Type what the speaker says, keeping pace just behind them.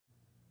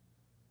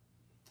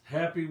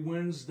Happy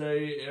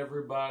Wednesday,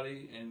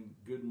 everybody, and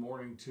good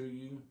morning to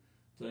you.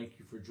 Thank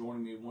you for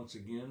joining me once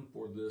again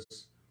for this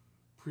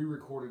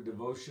pre-recorded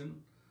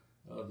devotion.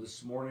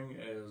 This morning,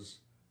 as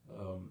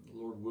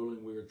Lord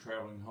willing, we are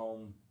traveling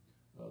home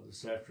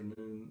this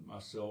afternoon,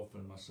 myself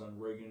and my son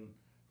Reagan,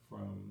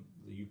 from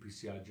the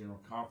UPCI General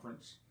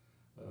Conference,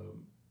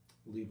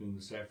 leaving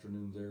this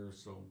afternoon there.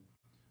 So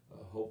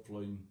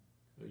hopefully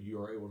you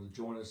are able to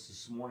join us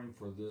this morning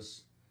for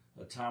this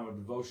time of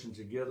devotion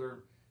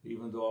together.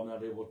 Even though I'm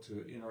not able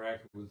to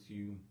interact with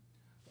you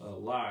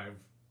live,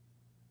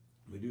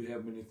 we do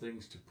have many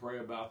things to pray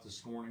about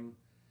this morning,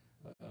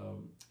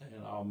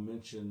 and I'll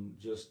mention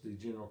just the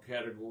general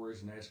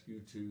categories and ask you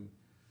to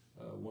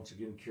once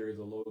again carry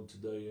the load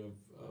today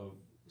of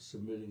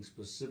submitting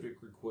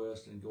specific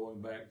requests and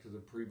going back to the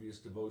previous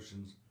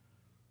devotions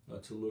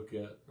to look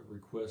at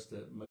requests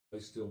that may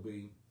still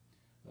be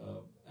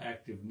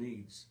active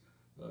needs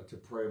to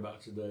pray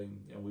about today.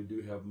 And we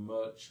do have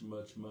much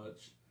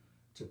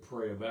to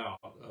pray about.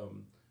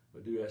 I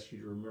do ask you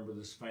to remember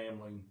this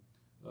family,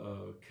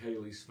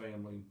 Kaylee's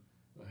family,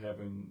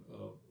 having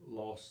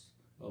lost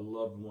a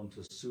loved one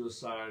to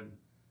suicide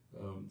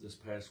this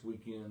past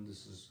weekend.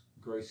 This is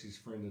Gracie's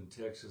friend in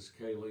Texas,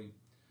 Kaylee,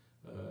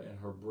 and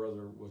her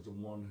brother was the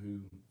one who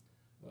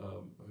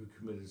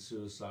committed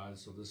suicide.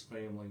 So this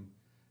family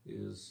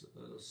is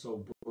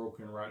so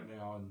broken right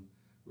now and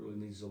really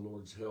needs the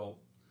Lord's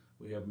help.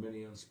 We have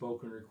many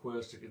unspoken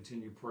requests to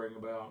continue praying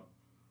about.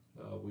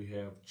 We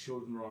have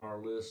children on our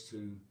list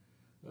who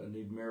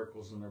need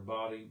miracles in their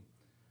body.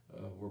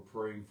 We're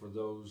praying for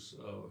those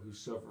who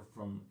suffer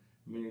from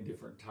many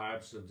different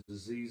types of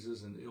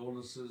diseases and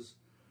illnesses,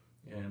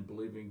 and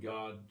believing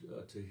God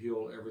to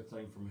heal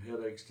everything from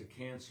headaches to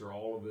cancer.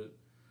 All of it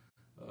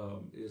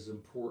is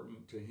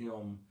important to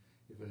Him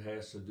if it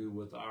has to do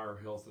with our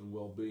health and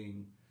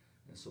well-being.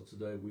 And so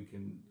today we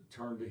can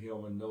turn to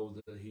Him and know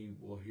that He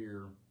will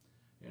hear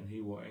and He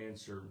will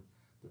answer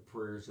the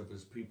prayers of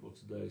His people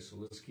today. So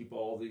let's keep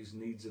all these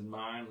needs in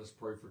mind. Let's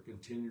pray for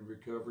continued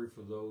recovery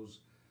for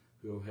those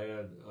who have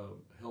had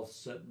health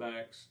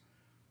setbacks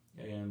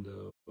and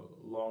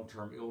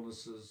long-term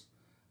illnesses.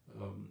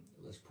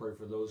 Let's pray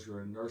for those who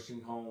are in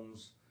nursing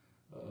homes,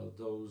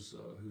 those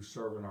who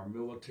serve in our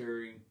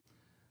military.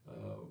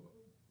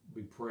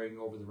 Be praying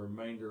over the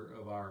remainder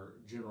of our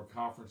general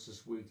conference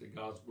this week that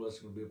God's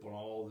blessing will be upon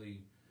all the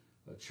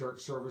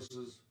church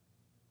services.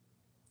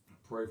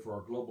 Pray for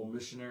our global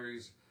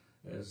missionaries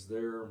as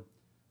their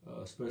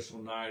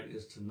special night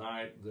is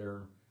tonight.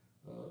 Their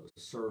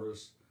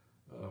service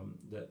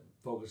that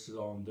focuses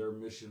on their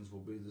missions will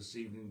be this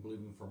evening,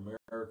 believing for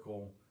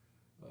miracle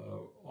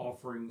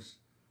offerings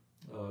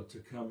to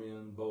come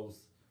in. Both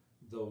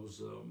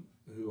those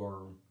who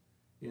are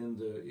in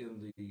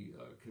the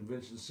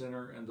convention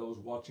center and those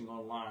watching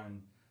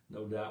online,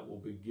 no doubt, will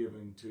be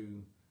giving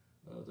to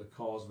the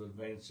cause of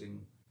advancing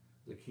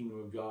the kingdom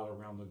of God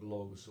around the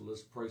globe. So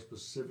let's pray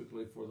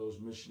specifically for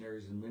those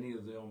missionaries, and many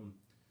of them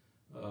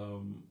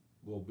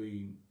will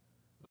be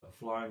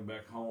flying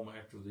back home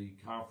after the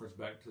conference,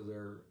 back to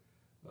their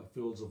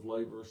fields of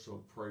labor.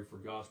 So pray for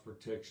God's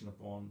protection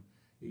upon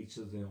each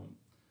of them.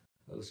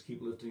 Let's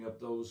keep lifting up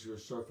those who are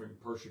suffering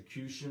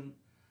persecution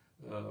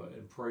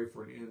and pray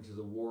for an end to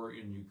the war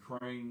in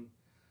Ukraine.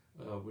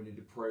 We need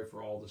to pray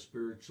for all the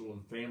spiritual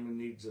and family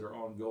needs that are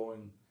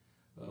ongoing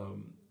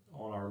on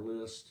our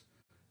list,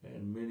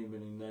 and many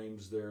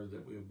names there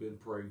that we have been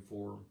praying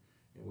for,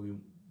 and we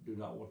do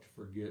not want to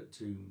forget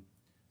to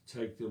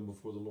take them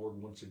before the Lord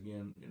once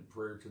again in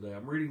prayer today.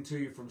 I'm reading to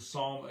you from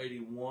Psalm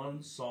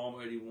 81.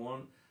 Psalm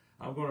 81.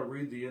 I'm going to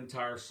read the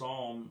entire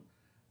psalm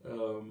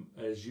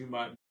as you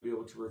might be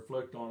able to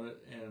reflect on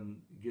it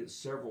and get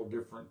several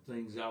different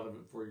things out of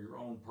it for your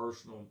own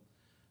personal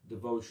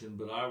devotion.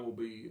 But I will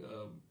be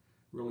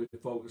really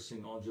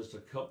focusing on just a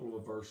couple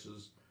of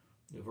verses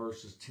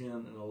 10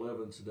 and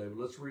 11 today. But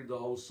let's read the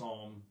whole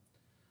psalm,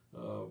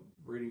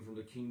 reading from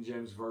the King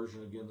James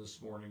Version again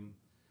this morning.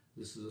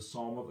 This is a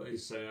psalm of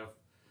Asaph.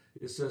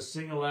 It says,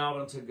 "Sing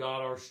aloud unto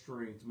God our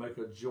strength, make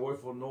a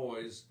joyful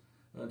noise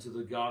unto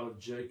the God of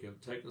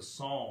Jacob. Take a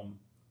psalm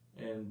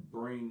and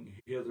bring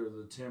hither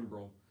the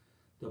timbrel,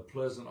 the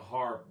pleasant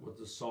harp with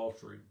the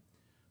psaltery.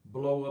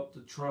 Blow up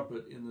the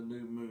trumpet in the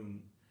new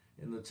moon,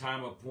 in the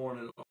time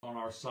appointed on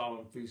our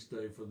solemn feast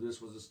day, for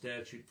this was a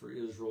statute for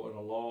Israel and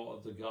a law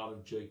of the God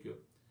of Jacob.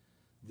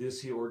 This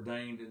He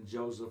ordained in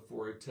Joseph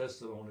for a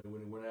testimony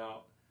when he went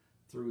out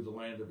through the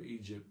land of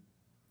Egypt.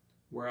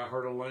 Where I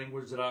heard a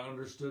language that I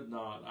understood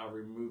not, I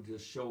removed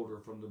his shoulder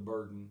from the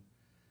burden.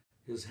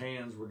 His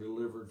hands were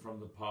delivered from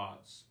the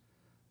pots.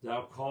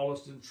 Thou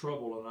callest in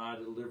trouble, and I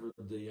delivered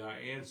thee. I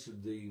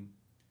answered thee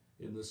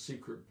in the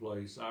secret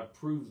place. I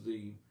proved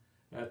thee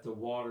at the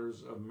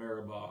waters of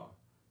Meribah.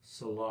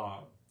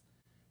 Selah.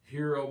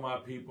 Hear, O my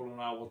people, and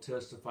I will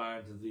testify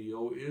unto thee.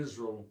 O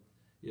Israel,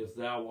 if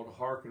thou wilt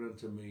hearken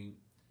unto me,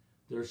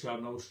 there shall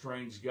no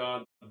strange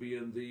God be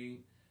in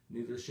thee,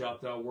 neither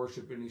shalt thou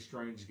worship any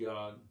strange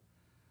God.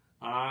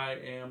 I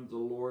am the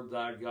Lord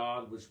thy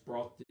God, which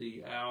brought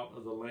thee out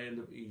of the land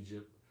of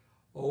Egypt.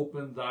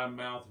 Open thy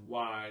mouth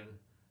wide,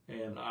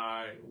 and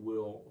I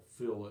will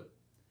fill it.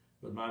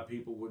 But my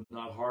people would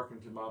not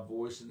hearken to my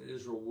voice, and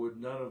Israel would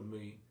none of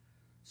me.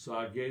 So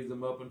I gave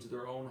them up unto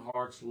their own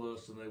heart's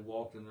lust, and they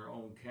walked in their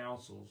own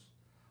counsels.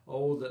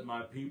 Oh, that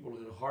my people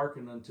had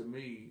hearkened unto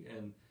me,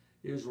 and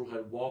Israel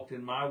had walked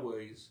in my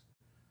ways.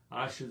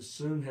 I should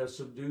soon have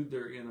subdued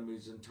their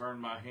enemies and turned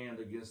my hand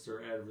against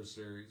their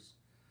adversaries.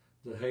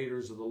 The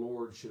haters of the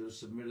Lord should have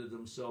submitted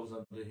themselves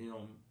unto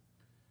him,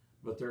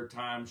 but their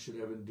time should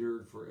have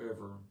endured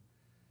forever.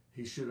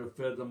 He should have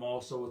fed them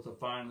also with the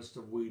finest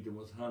of wheat, and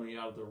with honey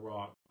out of the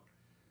rock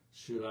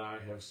should I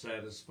have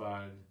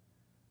satisfied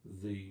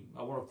thee.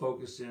 I want to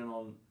focus in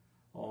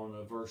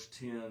on verse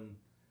 10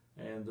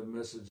 and the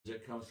message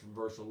that comes from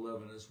verse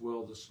 11 as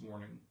well this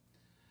morning.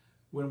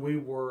 When we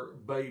were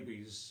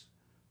babies,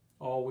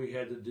 all we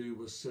had to do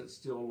was sit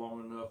still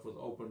long enough with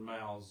open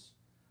mouths,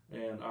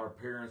 and our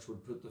parents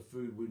would put the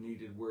food we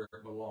needed where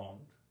it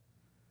belonged.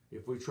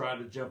 If we tried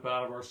to jump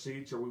out of our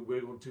seats or we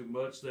wiggled too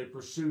much, they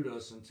pursued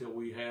us until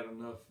we had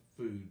enough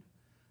food.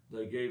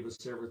 They gave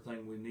us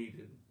everything we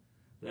needed.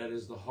 That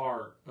is the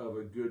heart of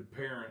a good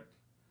parent,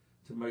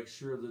 to make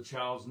sure the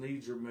child's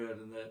needs are met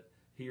and that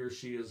he or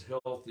she is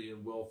healthy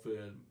and well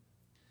fed.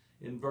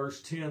 In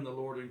verse 10, the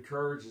Lord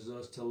encourages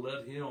us to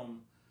let him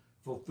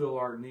fulfill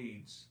our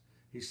needs.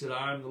 He said,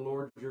 I am the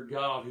Lord your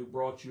God who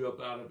brought you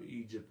up out of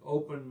Egypt.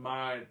 Open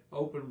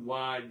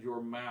wide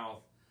your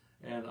mouth,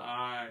 and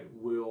I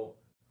will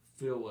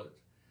fill it.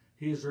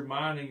 He is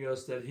reminding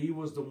us that he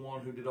was the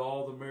one who did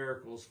all the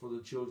miracles for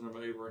the children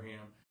of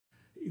Abraham.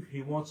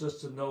 He wants us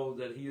to know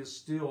that he is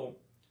still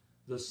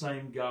the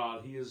same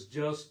God. He is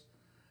just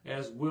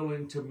as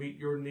willing to meet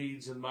your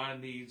needs and my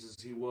needs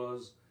as he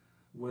was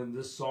when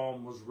this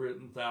psalm was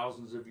written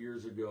thousands of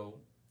years ago.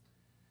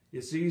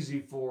 It's easy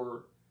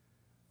for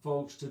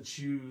folks to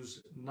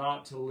choose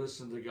not to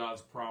listen to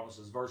God's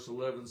promises. Verse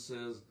 11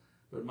 says,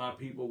 but my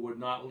people would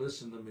not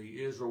listen to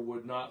me. Israel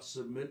would not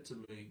submit to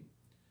me.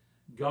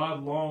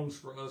 God longs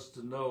for us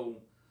to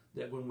know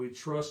that when we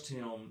trust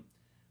him,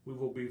 we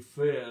will be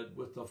fed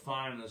with the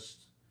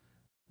finest,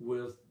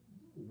 with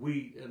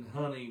wheat and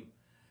honey,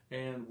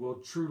 and will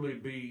truly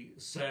be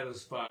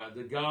satisfied.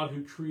 The God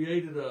who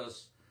created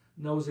us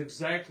knows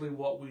exactly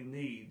what we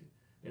need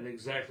and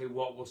exactly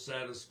what will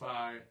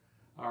satisfy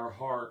our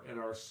heart and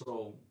our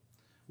soul.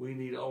 We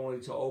need only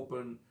to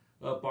open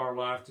up our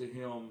life to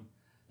him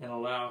and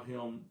allow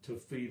him to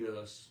feed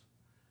us.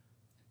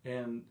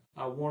 And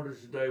I wonder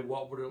today,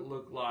 what would it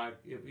look like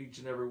if each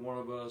and every one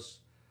of us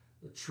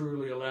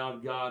truly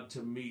allowed God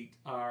to meet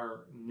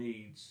our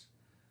needs?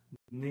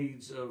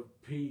 Needs of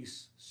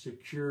peace,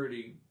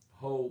 security,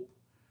 hope,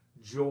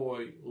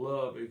 joy,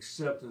 love,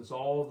 acceptance.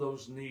 All of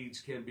those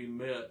needs can be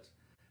met,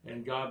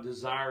 and God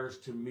desires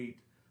to meet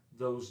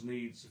those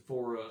needs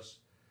for us.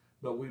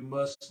 But we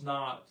must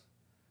not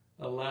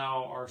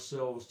allow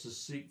ourselves to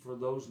seek for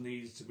those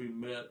needs to be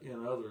met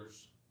in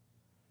others.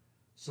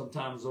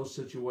 Sometimes those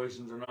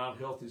situations are not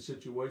healthy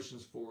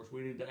situations for us.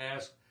 We need to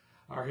ask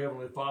our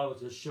Heavenly Father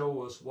to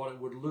show us what it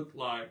would look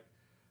like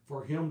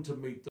for him to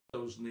meet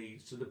those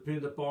needs, to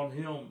depend upon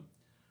him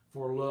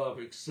for love,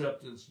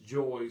 acceptance,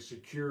 joy,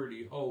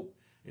 security, hope,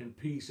 and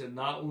peace, and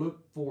not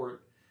look for it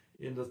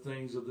in the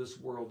things of this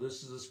world.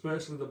 This is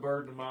especially the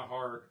burden of my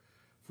heart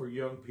for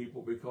young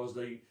people, because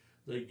they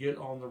get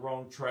on the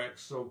wrong track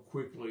so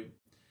quickly.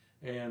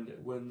 And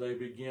when they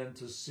begin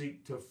to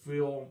seek to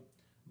fill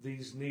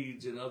these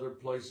needs in other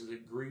places,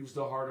 it grieves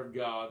the heart of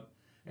God,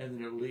 and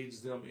then it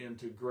leads them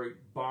into great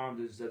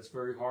bondage that's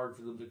very hard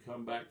for them to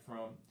come back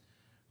from.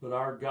 But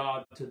our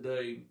God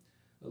today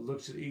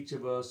looks at each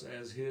of us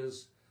as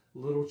his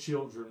little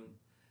children,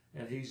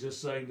 and he's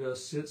just saying to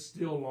us, sit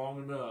still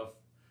long enough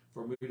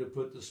for me to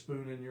put the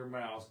spoon in your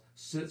mouth.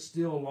 Sit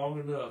still long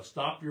enough.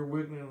 Stop your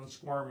wiggling and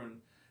squirming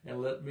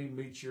and let me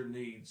meet your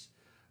needs.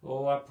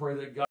 Oh, I pray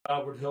that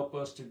God would help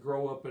us to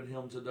grow up in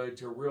him today,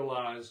 to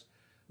realize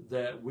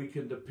that we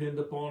can depend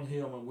upon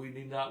him and we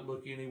need not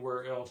look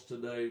anywhere else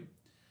today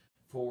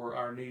for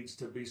our needs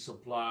to be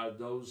supplied.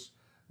 Those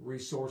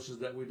resources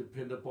that we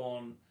depend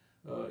upon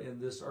in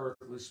this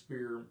earthly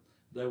sphere,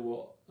 they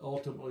will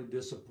ultimately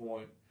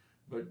disappoint,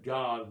 but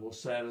God will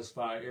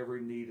satisfy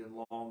every need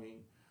and longing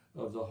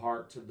of the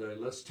heart today.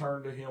 Let's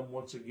turn to him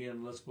once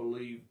again. Let's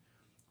believe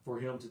for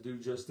him to do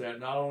just that.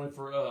 Not only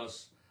for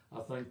us,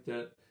 I think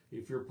that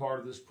if you're part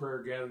of this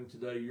prayer gathering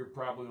today, you're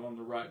probably on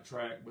the right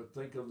track, but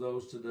think of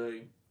those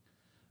today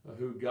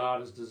who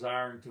God is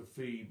desiring to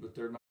feed, but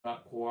they're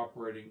not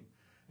cooperating,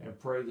 and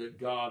pray that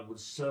God would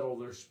settle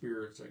their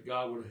spirits, that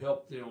God would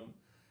help them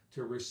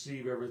to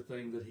receive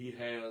everything that he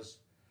has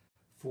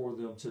for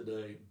them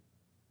today.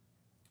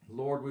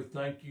 Lord, we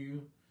thank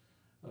you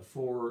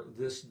for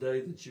this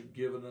day that you've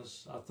given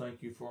us. I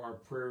thank you for our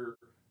prayer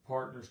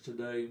partners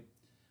today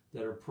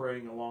that are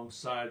praying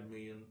alongside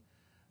me, and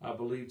I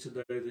believe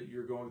today that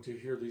you're going to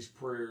hear these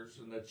prayers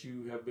and that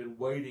you have been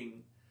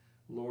waiting,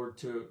 Lord,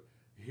 to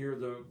hear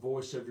the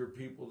voice of your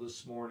people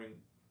this morning.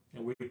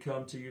 And we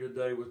come to you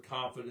today with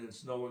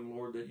confidence, knowing,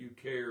 Lord, that you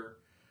care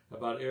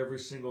about every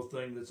single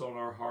thing that's on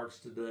our hearts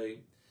today.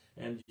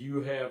 and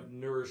you have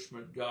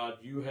nourishment, God.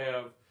 You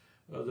have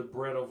the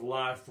bread of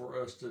life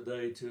for us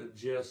today to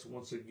ingest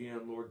once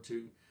again, Lord,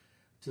 to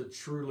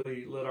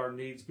truly let our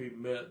needs be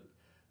met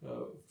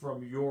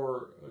from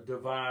your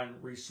divine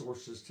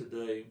resources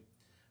today.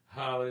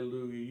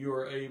 Hallelujah. You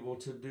are able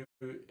to do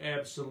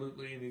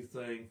absolutely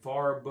anything,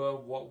 far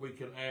above what we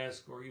can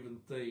ask or even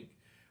think,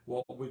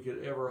 what we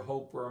could ever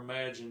hope or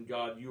imagine,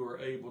 God. You are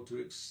able to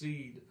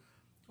exceed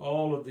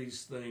all of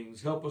these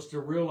things. Help us to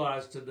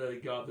realize today,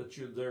 God, that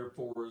you're there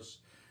for us.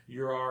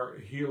 You're our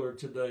healer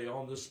today.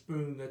 On the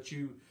spoon that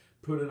you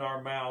put in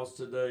our mouths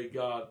today,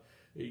 God,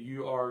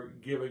 you are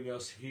giving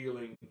us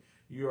healing.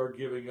 You are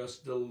giving us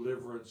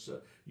deliverance.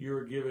 You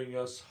are giving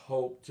us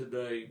hope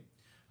today.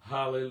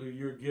 Hallelujah.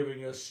 You're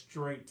giving us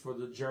strength for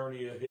the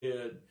journey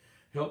ahead.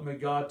 Help me,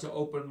 God, to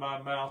open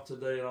my mouth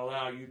today and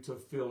allow you to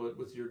fill it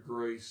with your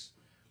grace.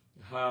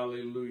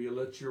 Hallelujah.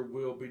 Let your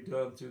will be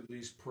done through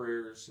these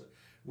prayers.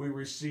 We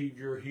receive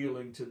your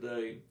healing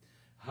today.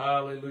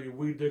 Hallelujah.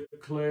 We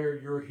declare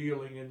your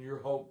healing and your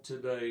hope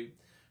today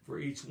for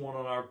each one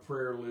on our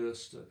prayer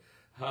list.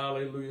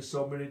 Hallelujah.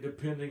 So many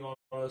depending on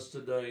us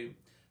today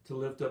to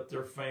lift up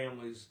their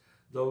families.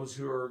 Those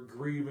who are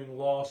grieving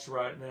loss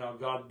right now,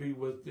 God, be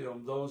with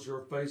them. Those who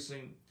are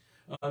facing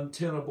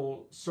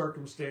untenable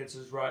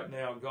circumstances right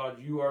now, God,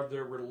 you are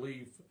their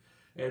relief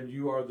and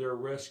you are their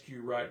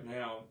rescue right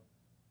now.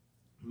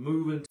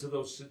 Move into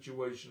those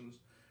situations,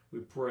 we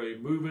pray.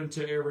 Move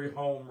into every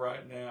home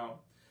right now.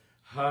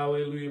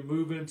 Hallelujah.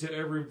 Move into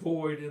every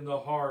void in the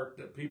heart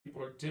that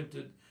people are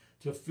tempted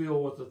to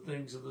fill with the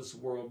things of this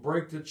world.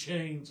 Break the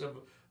chains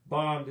of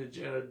bondage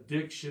and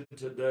addiction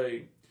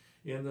today.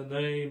 In the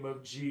name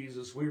of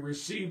Jesus, we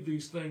receive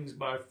these things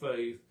by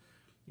faith,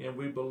 and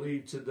we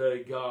believe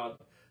today, God,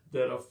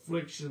 that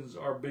afflictions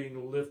are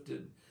being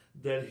lifted,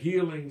 that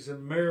healings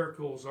and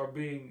miracles are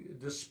being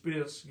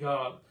dispensed,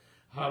 God,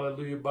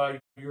 hallelujah, by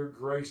your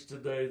grace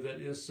today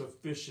that is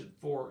sufficient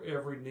for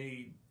every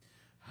need.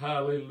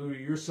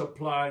 Hallelujah. You're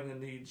supplying the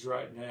needs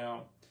right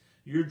now.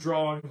 You're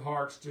drawing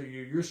hearts to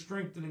you. You're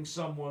strengthening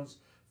someone's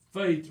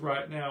faith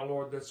right now,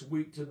 Lord, that's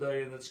weak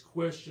today and that's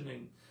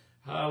questioning.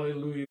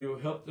 Hallelujah.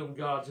 Help them,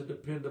 God, to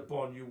depend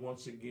upon you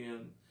once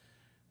again.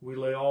 We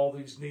lay all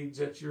these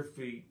needs at your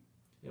feet,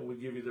 and we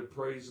give you the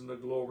praise and the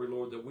glory,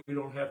 Lord, that we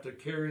don't have to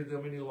carry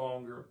them any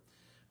longer.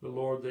 But,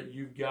 Lord, that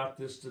you've got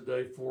this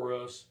today for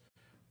us.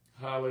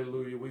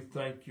 Hallelujah. We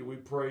thank you. We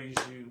praise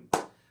you.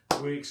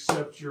 We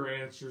accept your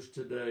answers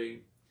today.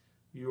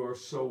 You are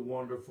so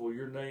wonderful.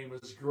 Your name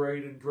is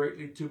great and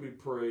greatly to be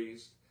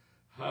praised.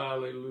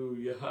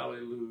 Hallelujah.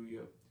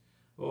 Hallelujah.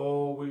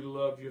 Oh, we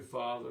love you,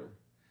 Father.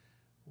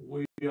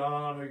 We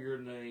honor your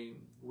name.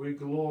 We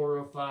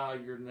glorify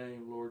your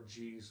name, Lord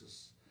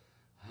Jesus.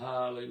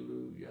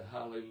 Hallelujah,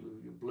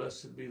 hallelujah.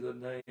 Blessed be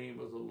the name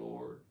of the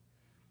Lord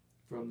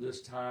from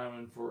this time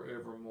and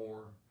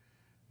forevermore.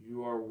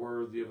 You are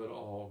worthy of it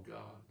all,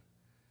 God.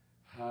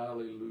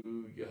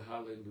 Hallelujah,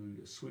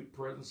 hallelujah. Sweet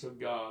presence of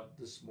God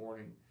this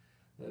morning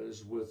that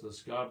is with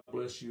us. God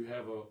bless you.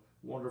 Have a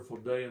wonderful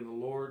day in the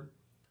Lord.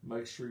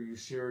 Make sure you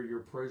share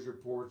your praise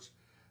reports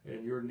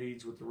and your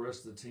needs with the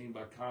rest of the team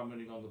by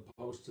commenting on the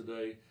post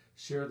today.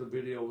 Share the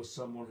video with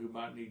someone who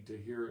might need to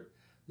hear it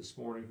this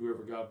morning,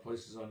 whoever God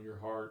places on your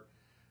heart,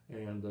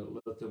 and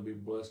let them be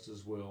blessed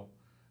as well.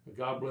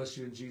 God bless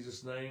you in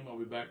Jesus' name. I'll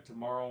be back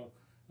tomorrow,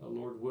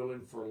 Lord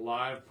willing, for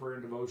live prayer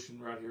and devotion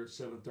right here at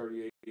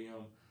 7:30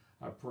 a.m.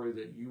 I pray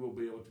that you will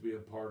be able to be a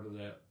part of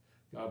that.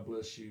 God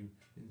bless you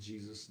in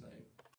Jesus' name.